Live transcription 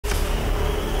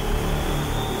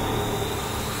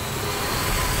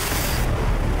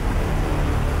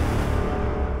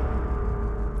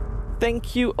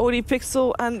Thank you,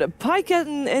 ODPixel and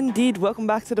Pyketten. Indeed, welcome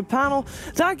back to the panel.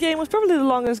 That game was probably the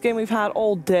longest game we've had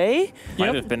all day.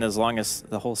 Might have been as long as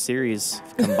the whole series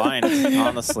combined,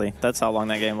 honestly. That's how long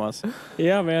that game was.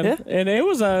 Yeah, man. Yeah. And it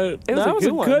was a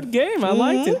good game. I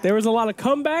liked it. There was a lot of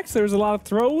comebacks. There was a lot of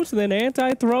throws and then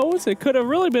anti-throws. It could have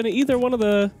really been either one of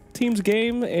the team's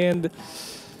game, and it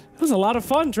was a lot of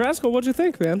fun. Drasko, what'd you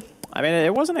think, man? I mean,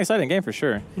 it was an exciting game for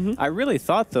sure. I really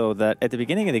thought, though, that at the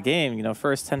beginning of the game, you know,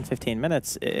 first 10, 15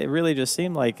 minutes, it really just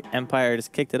seemed like Empire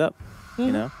just kicked it up.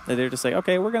 You know, they're just like,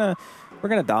 okay, we're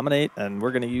gonna dominate, and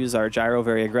we're gonna use our gyro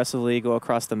very aggressively, go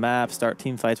across the map, start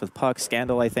team fights with Puck.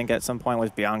 Scandal, I think, at some point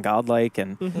was beyond godlike,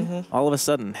 and all of a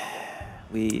sudden,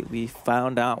 we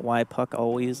found out why Puck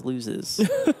always loses.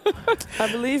 I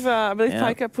believe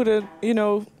Pyke put it. You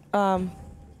know,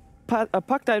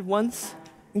 Puck died once.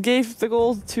 Gave the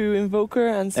goal to Invoker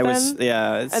and Sven,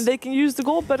 and they can use the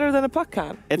goal better than a Puck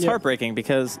can. It's heartbreaking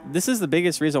because this is the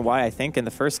biggest reason why I think in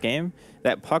the first game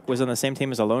that Puck was on the same team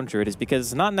as a Lone Druid is because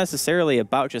it's not necessarily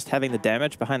about just having the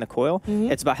damage behind the coil.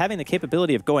 It's about having the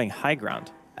capability of going high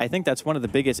ground. I think that's one of the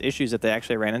biggest issues that they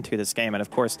actually ran into this game. And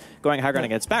of course, going high ground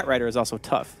against Batrider is also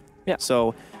tough. Yeah.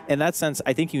 So in that sense,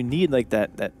 I think you need like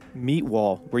that meat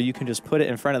wall where you can just put it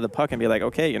in front of the Puck and be like,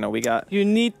 okay, you know, we got... You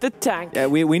need the tank. Yeah,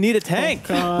 we need a tank.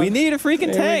 We need a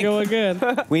freaking tank. There we go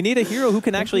again. We need a hero who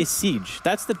can actually siege.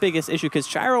 That's the biggest issue because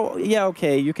Gyro, yeah,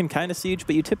 okay, you can kind of siege,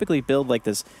 but you typically build like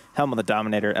this Helm of the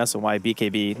Dominator, SOY,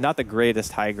 BKB, not the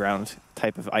greatest high ground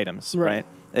type of items, right?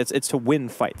 It's to win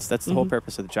fights. That's the whole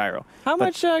purpose of the gyro. How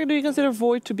much do you consider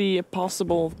Void to be a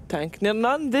possible tank? Now,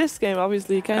 not in this game,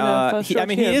 obviously. Kind of. I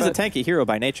mean, he is a tanky hero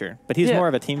by nature, but he's more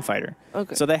of a team fighter.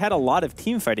 Okay. So they had a lot of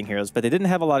team fighting heroes, but they didn't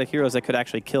have a lot of heroes that could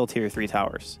actually kill tier 3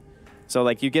 towers. So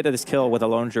like you get to this kill with a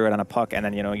Lone Druid on a Puck, and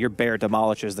then you know your bear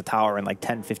demolishes the tower in like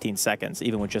 10-15 seconds,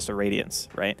 even with just a Radiance,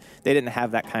 right? They didn't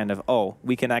have that kind of, oh,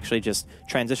 we can actually just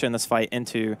transition this fight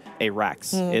into a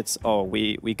Rax. It's, oh,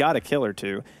 we got a kill or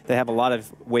two. They have a lot of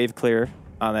wave clear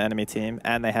on the enemy team,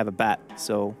 and they have a bat,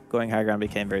 so going high ground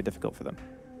became very difficult for them.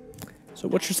 So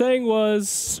what you're saying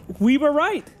was we were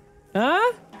right,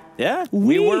 huh? Yeah,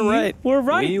 we were right. We're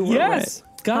right. We were right.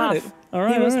 Got it. All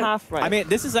right, he was half right. I mean,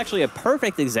 this is actually a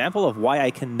perfect example of why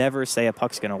I can never say a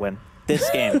Puck's going to win. This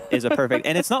game is a perfect...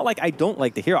 And it's not like I don't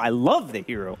like the hero. I love the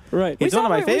hero. Right. He's one of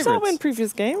my favorites. We saw him in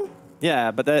previous game.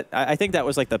 Yeah, but I think that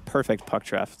was like the perfect Puck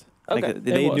draft. Okay. Like,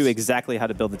 they knew exactly how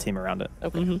to build the team around it.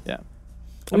 Okay. Yeah.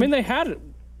 I mean, they had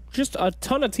just a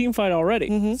ton of team fight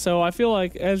already. So I feel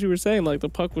like, as you were saying, like the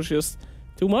Puck was just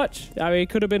too much. I mean, it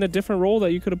could have been a different role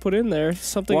that you could have put in there.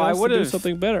 Something else to do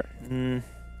something better.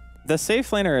 The safe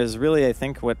laner is really, I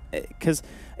think, what... Because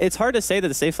it's hard to say that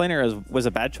the safe laner was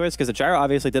a bad choice because the gyro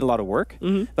obviously did a lot of work.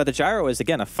 But the gyro is,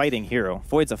 again, a fighting hero.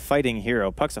 Void's a fighting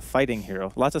hero. Puck's a fighting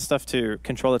hero. Lots of stuff to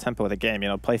control the tempo of the game, you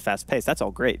know, play fast pace. That's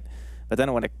all great. But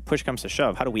then when a push comes to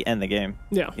shove, how do we end the game?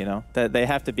 Yeah. You know, they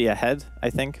have to be ahead, I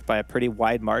think, by a pretty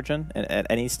wide margin at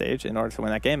any stage in order to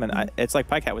win that game. And it's like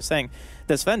Pycat was saying,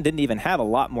 the Sven didn't even have a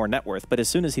lot more net worth. But as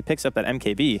soon as he picks up that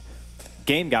MKB,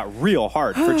 game got real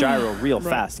hard for Gyro real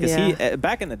fast. Because he,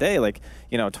 back in the day, like,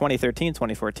 you know, 2013,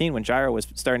 2014, when Gyro was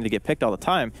starting to get picked all the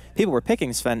time, people were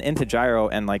picking Sven into Gyro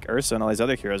and like Ursa and all these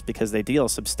other heroes because they deal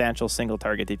substantial single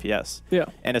target DPS. Yeah.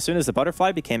 And as soon as the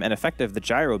Butterfly became ineffective, the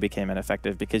Gyro became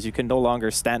ineffective because you can no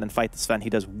longer stand and fight the Sven. He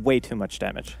does way too much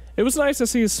damage. It was nice to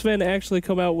see Sven actually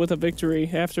come out with a victory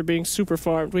after being super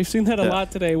farmed. We've seen that a lot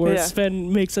today where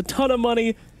Sven makes a ton of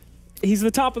money. He's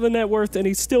the top of the net worth, and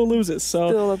he still loses. So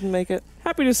still doesn't make it.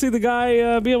 Happy to see the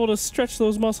guy be able to stretch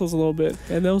those muscles a little bit,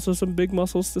 and those are some big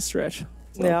muscles to stretch.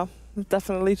 So. Yeah,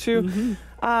 definitely true.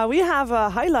 We have a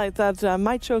highlight that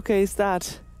might showcase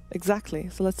that exactly.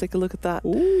 So let's take a look at that.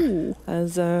 Ooh.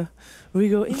 As we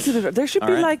go into the... There should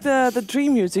be like the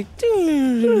dream music.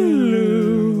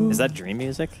 Is that dream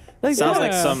music? Like, sounds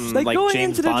like some like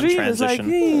James Bond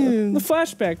transition. The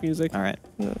flashback music. All right.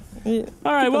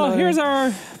 All right, well, here's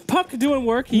our Puck doing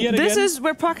work yet again. This is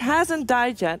where Puck hasn't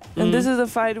died yet, and this is a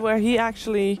fight where he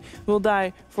actually will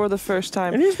die for the first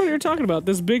time. And here's what you're talking about,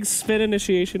 this big spin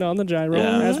initiation on the gyro.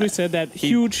 As we said, that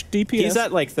huge DPS. He's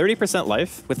at like 30%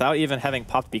 life without even having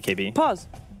popped BKB. Pause.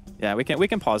 Yeah, we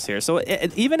can pause here. So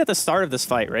even at the start of this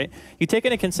fight, right, you take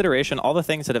into consideration all the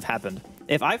things that have happened.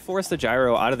 If I force the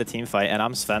gyro out of the team fight and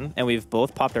I'm Sven and we've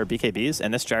both popped our BKBs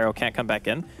and this gyro can't come back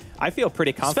in, I feel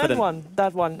pretty confident. Sven won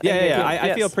that one. Yeah.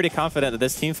 I feel pretty confident that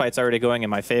this team fight's already going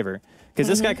in my favor. Because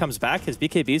this guy comes back, his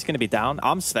BKB is going to be down.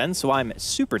 I'm Sven, so I'm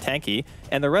super tanky.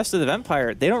 And the rest of the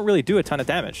Vampire, they don't really do a ton of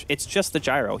damage. It's just the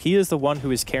gyro. He is the one who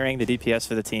is carrying the DPS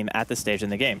for the team at this stage in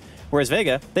the game. Whereas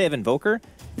Vega, they have Invoker,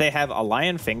 they have a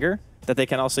Lion Finger, that they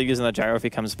can also use in the gyro if he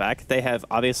comes back. They have,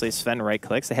 obviously, Sven right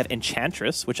clicks. They have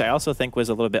Enchantress, which I also think was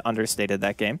a little bit understated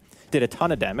that game. Did a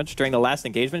ton of damage. During the last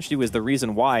engagement, she was the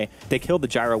reason why they killed the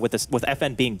gyro with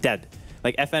FN being dead.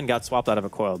 Like, FN got swapped out of a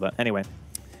coil, but anyway.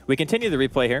 We continue the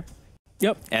replay here.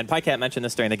 Yep. And PyCat mentioned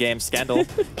this during the game. Scandal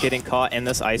getting caught in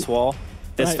this ice wall.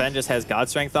 This Sven just has God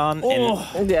Strength on.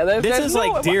 And this is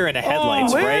like deer in the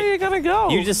headlights, where right? Where are you going to go?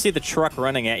 You just see the truck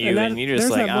running at you, and you're just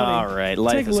like, all right,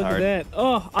 life is hard. Take a look at that.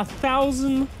 Oh,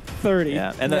 1,030.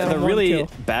 Yeah, and the really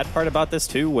bad part about this,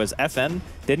 too, was FN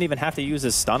didn't even have to use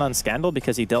his stun on Scandal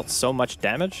because he dealt so much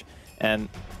damage. And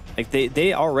like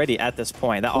they already, at this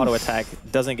point, that auto attack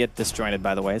doesn't get disjointed,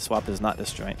 by the way. Swap does not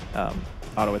disjoint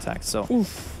auto attack. So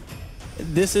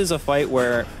this is a fight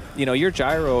where, you know, your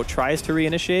gyro tries to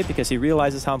reinitiate because he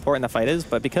realizes how important the fight is,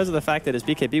 but because of the fact that his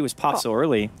BKB was popped so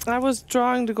early... I was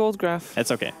drawing the gold graph.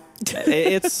 It's okay.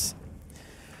 It's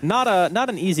not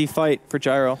an easy fight for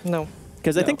gyro. No.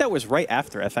 Because I think that was right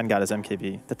after FN got his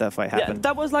MKB that fight happened. Yeah,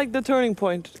 that was like the turning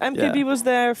point. MKB was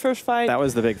there, first fight. That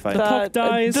was the big fight. The puck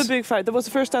dies. The big fight. That was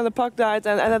the first time the puck died,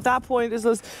 and at that point,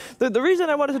 the reason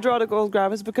I wanted to draw the gold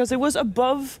graph is because it was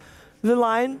above the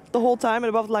line the whole time, and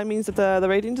above the line means that the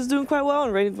Radiant is doing quite well,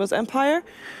 and Radiant was Empire,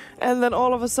 and then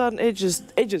all of a sudden it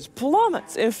just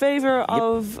plummets in favor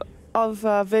of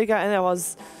Vega, and it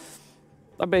was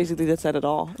basically that said it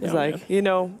all. It's you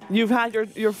know, you've had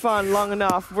your fun long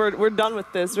enough. We're done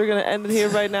with this. We're gonna end it here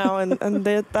right now, and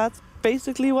that's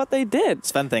basically what they did.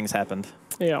 Sven things happened.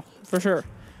 Yeah, for sure.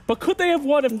 But could they have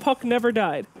won if Puck never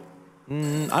died?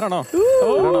 I don't know. Ooh.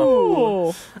 I don't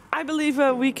know. I believe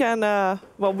we can.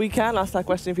 Well, we can ask that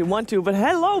question if you want to. But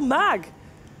hello, Mag.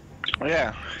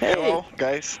 Yeah. Hey. Hello,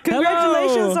 guys.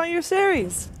 Congratulations on your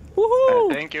series.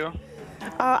 Woohoo! Thank you.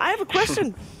 I have a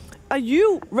question.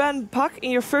 You ran Puck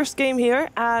in your first game here,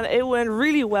 and it went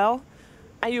really well,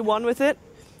 and you won with it.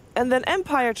 And then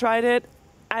Empire tried it,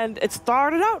 and it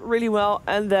started out really well,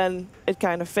 and then it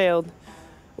kind of failed.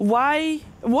 Why?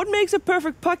 What makes a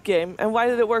perfect Puck game, and why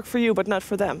did it work for you but not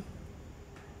for them?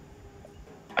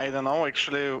 I don't know.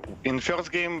 Actually, in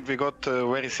first game we got a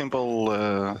very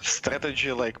simple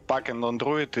strategy like Puck and on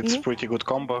Druid. It's pretty good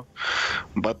combo,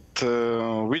 but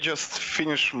we just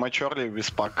finished much early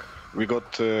with Puck. We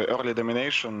got early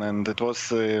domination, and it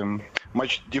was a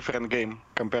much different game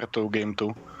compared to game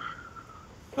 2.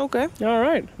 Okay. All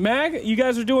right, Mag, you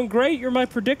guys are doing great. You're my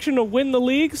prediction to win the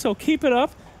league, so keep it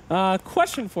up.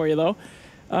 Question for you, though.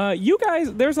 You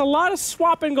guys, there's a lot of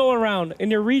swapping going around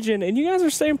in your region, and you guys are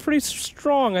staying pretty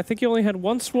strong. I think you only had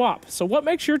one swap. So what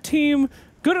makes your team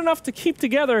good enough to keep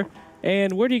together,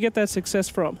 and where do you get that success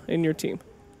from in your team?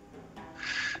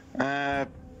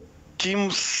 Team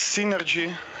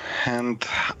synergy, and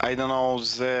I don't know,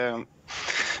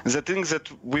 the things that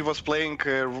we was playing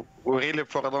really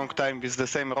for a long time with the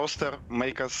same roster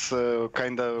make us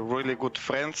kind of really good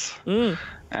friends.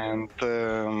 And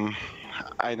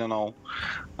I don't know.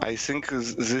 I think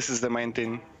this is the main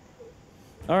thing.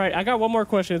 All right, I got one more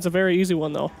question. It's a very easy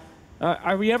one, though.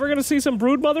 Are we ever going to see some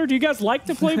Broodmother? Do you guys like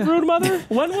to play Broodmother?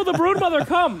 When will the Broodmother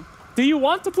come? Do you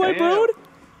want to play Brood?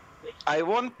 I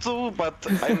want to, but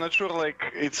I'm not sure.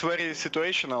 Like, it's very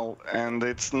situational, and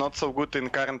it's not so good in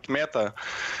current meta.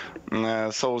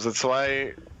 So that's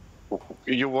why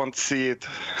you won't see it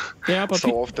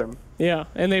so often. Yeah,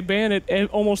 and they ban it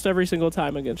almost every single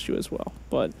time against you as well.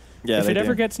 But if it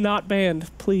ever gets not banned,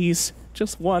 please,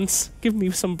 just once, give me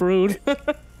some Brood.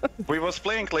 We was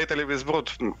playing lately with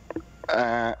Brood,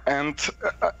 and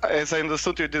as I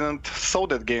understood, you didn't saw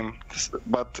that game,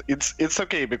 but it's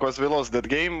okay because we lost that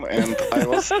game and I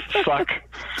was stuck.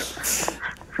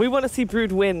 We want to see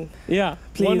Brood win. Yeah,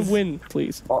 please. One win,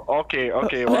 please. Okay,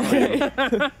 one win.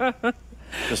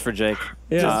 Just for Jake.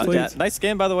 Yes, please. Nice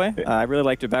game, by the way. I really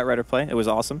liked your Batrider play. It was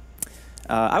awesome.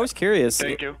 I was curious.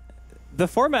 Thank you. The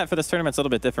format for this tournament's a little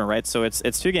bit different, right? So it's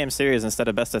 2-game series instead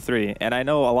of best of 3. And I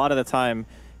know a lot of the time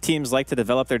teams like to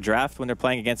develop their draft when they're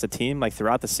playing against a team like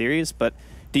throughout the series, but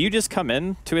do you just come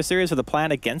in to a series with a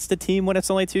plan against a team when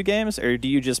it's only 2 games, or do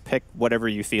you just pick whatever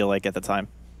you feel like at the time?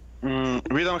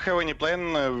 We don't have any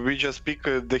plan. We just pick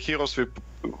the heroes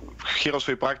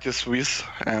we practice with,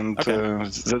 and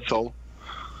that's all.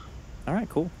 All right,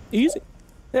 cool. Easy.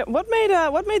 Yeah, what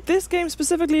made this game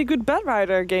specifically a good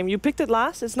Batrider game? You picked it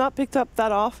last. It's not picked up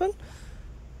that often.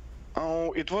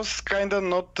 Oh, it was kind of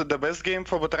not the best game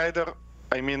for Batrider.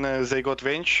 I mean, they got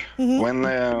Venge. When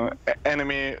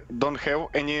enemy don't have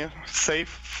any save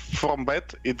from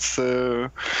bat, it's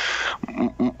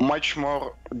much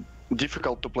more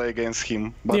difficult to play against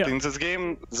him. But in this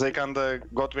game, they kinda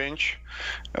got range.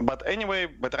 But anyway,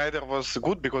 Batrider was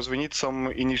good because we need some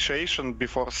initiation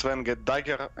before Sven get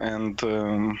dagger, and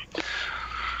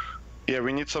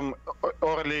we need some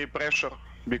early pressure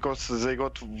because they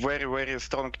got very, very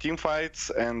strong team fights,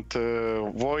 and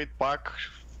Void, Puck,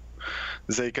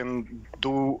 they can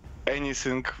do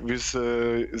anything with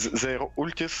their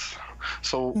ultis.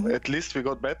 So at least we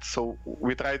got bet. So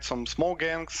we tried some small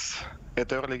ganks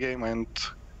at early game and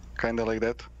kind of like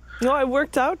that. No, it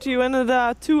worked out. You ended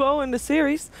 2-0 in the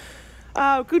series.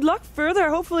 Good luck further.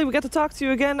 Hopefully we get to talk to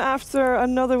you again after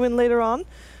another win later on.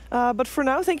 But for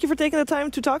now, thank you for taking the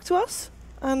time to talk to us.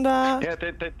 And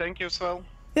thank you as well.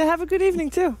 Yeah, have a good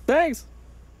evening too. Thanks.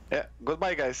 Yeah,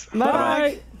 goodbye guys.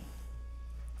 Bye.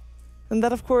 And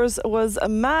that, of course, was a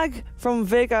Mag from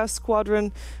Vega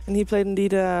Squadron, and he played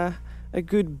indeed a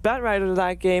good Batrider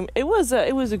that game. It was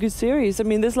a good series. I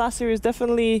mean, this last series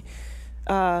definitely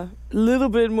a little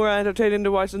bit more entertaining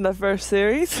to watch than the first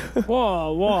series.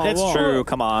 Whoa! It's true.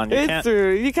 Come on, it's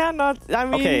true. You cannot. I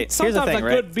mean, okay, sometimes here's the thing,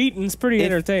 a good beating's pretty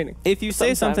entertaining. If you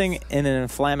say something in an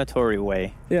inflammatory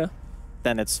way,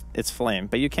 then it's flame.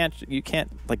 But you can't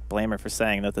like blame her for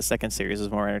saying that the second series was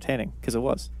more entertaining, because it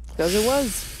was. Because it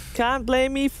was. Can't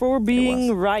blame me for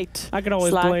being right. I can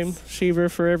always blame Shiver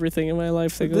for everything in my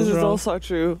life that goes wrong. This is also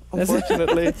true,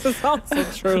 unfortunately. This is also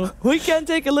true. We can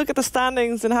take a look at the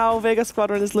standings and how Vega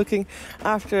Squadron is looking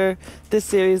after this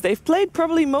series. They've played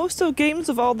probably most of games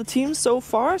of all the teams so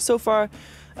far.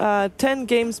 10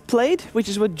 games played, which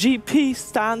is what GP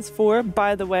stands for,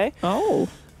 by the way. Oh.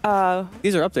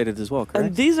 These are updated as well, correct?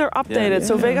 And these are updated.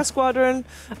 So Vega Squadron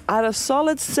at a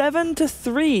solid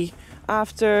 7-3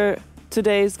 after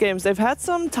today's games. They've had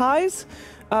some ties,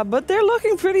 but they're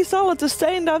looking pretty solid to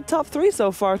stay in that top 3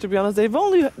 so far, to be honest. They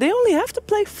only have to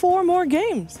play 4 more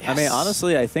games. Yes. I mean,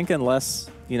 honestly, I think unless,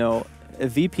 a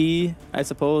VP, I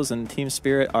suppose, and Team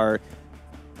Spirit are...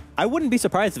 I wouldn't be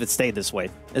surprised if it stayed this way,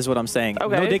 is what I'm saying.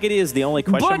 Okay. No Diggity is the only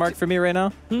question mark for me right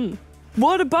now.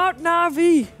 What about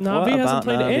Na'Vi? Na'Vi hasn't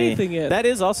played anything yet. That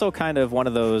is also kind of one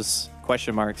of those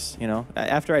question marks,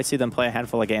 After I see them play a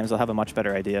handful of games, I'll have a much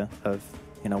better idea of,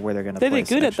 where they're going to play. They did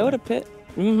good at Dota Pit.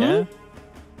 Yeah,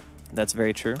 that's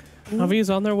very true. Na'Vi is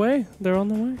on their way. They're on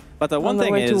their way. But the one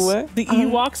thing is... The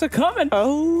Ewoks are coming.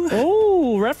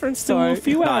 Oh, reference to a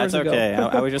few hours ago. No, it's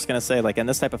okay. I was just going to say, like, in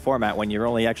this type of format, when you're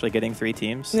only actually getting 3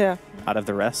 teams out of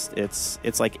the rest,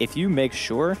 it's like, if you make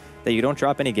sure that you don't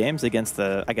drop any games against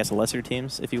the, I guess, lesser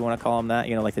teams, if you want to call them that,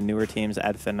 like the newer teams,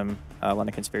 Adfinem,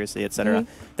 London Conspiracy, etc.,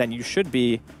 then you should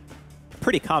be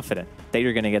pretty confident that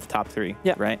you're going to get the top 3,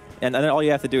 right? And then all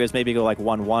you have to do is maybe go like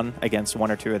 1-1 against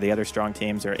 1 or 2 of the other strong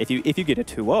teams, or if you get a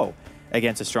 2-0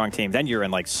 against a strong team, then you're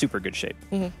in like super good shape.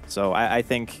 So I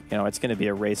think it's going to be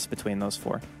a race between those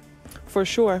 4. For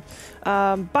sure.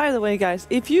 By the way, guys,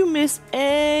 if you miss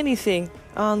anything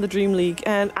on the Dream League,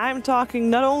 and I'm talking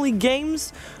not only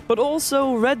games, but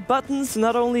also red buttons,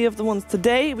 not only of the ones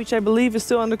today, which I believe is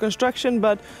still under construction,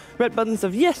 but red buttons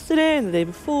of yesterday and the day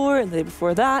before and the day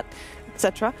before that,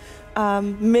 etc.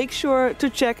 Make sure to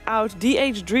check out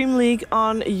DH Dream League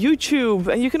on YouTube.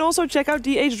 And you can also check out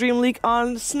DH Dream League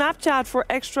on Snapchat for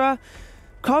extra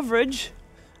coverage.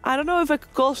 I don't know if I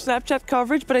could call Snapchat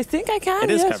coverage, but I think I can.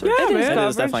 It is coverage. Yeah, it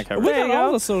is definitely coverage. We got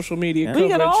all the social media coverage. We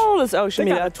got all the social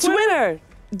media. Twitter.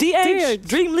 DH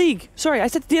Dream League. Sorry,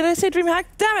 did I say DreamHack?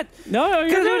 Damn it! No, you're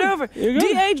good. Do it over.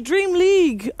 DH Dream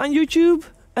League on YouTube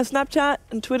and Snapchat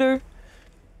and Twitter.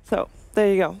 So there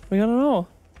you go. We got it all.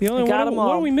 The only one. What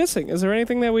are we missing? Is there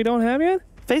anything that we don't have yet?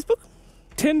 Facebook,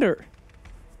 Tinder.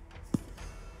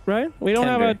 Right? We don't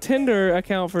have a Tinder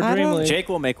account for Dream League. Jake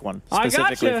will make one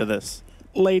specifically for this.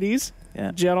 Ladies,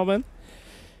 gentlemen,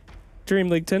 Dream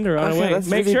League Tinder on the way.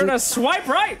 Make sure to swipe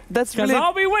right. That's because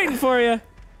I'll be waiting for you.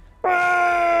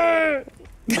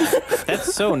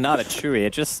 That's so not a Chewy.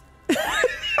 It just...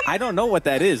 I don't know what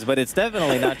that is, but it's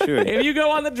definitely not true. If you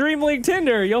go on the Dream League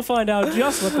Tinder, you'll find out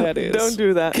just what that is. Don't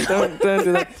do that. Don't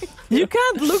do that. You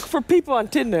can't look for people on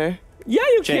Tinder. Yeah,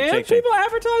 you can. People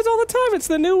advertise all the time. It's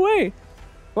the new way.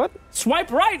 What?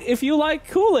 Swipe right if you like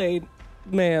Kool-Aid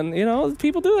Man.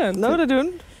 People do that. No, they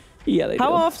don't. Yeah, they do.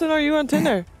 How often are you on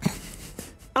Tinder?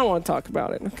 I don't want to talk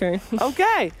about it, okay?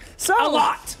 Okay. So a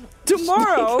lot.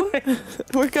 Tomorrow,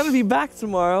 we're going to be back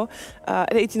tomorrow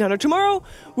at 1800. Tomorrow,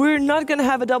 we're not going to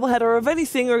have a doubleheader of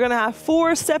anything. We're going to have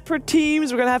 4 separate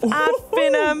teams. We're going to have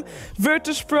Adfinem,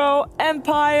 Virtus Pro,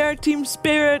 Empire, Team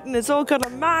Spirit, and it's all going to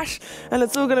mash. And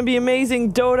it's all going to be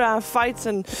amazing Dota and fights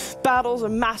and battles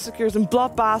and massacres and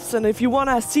bloodbaths. And if you want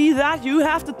to see that, you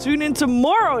have to tune in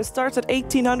tomorrow. It starts at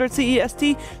 1800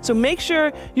 CEST. So make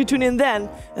sure you tune in then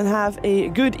and have a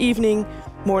good evening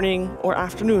morning or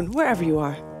afternoon, wherever you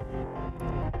are.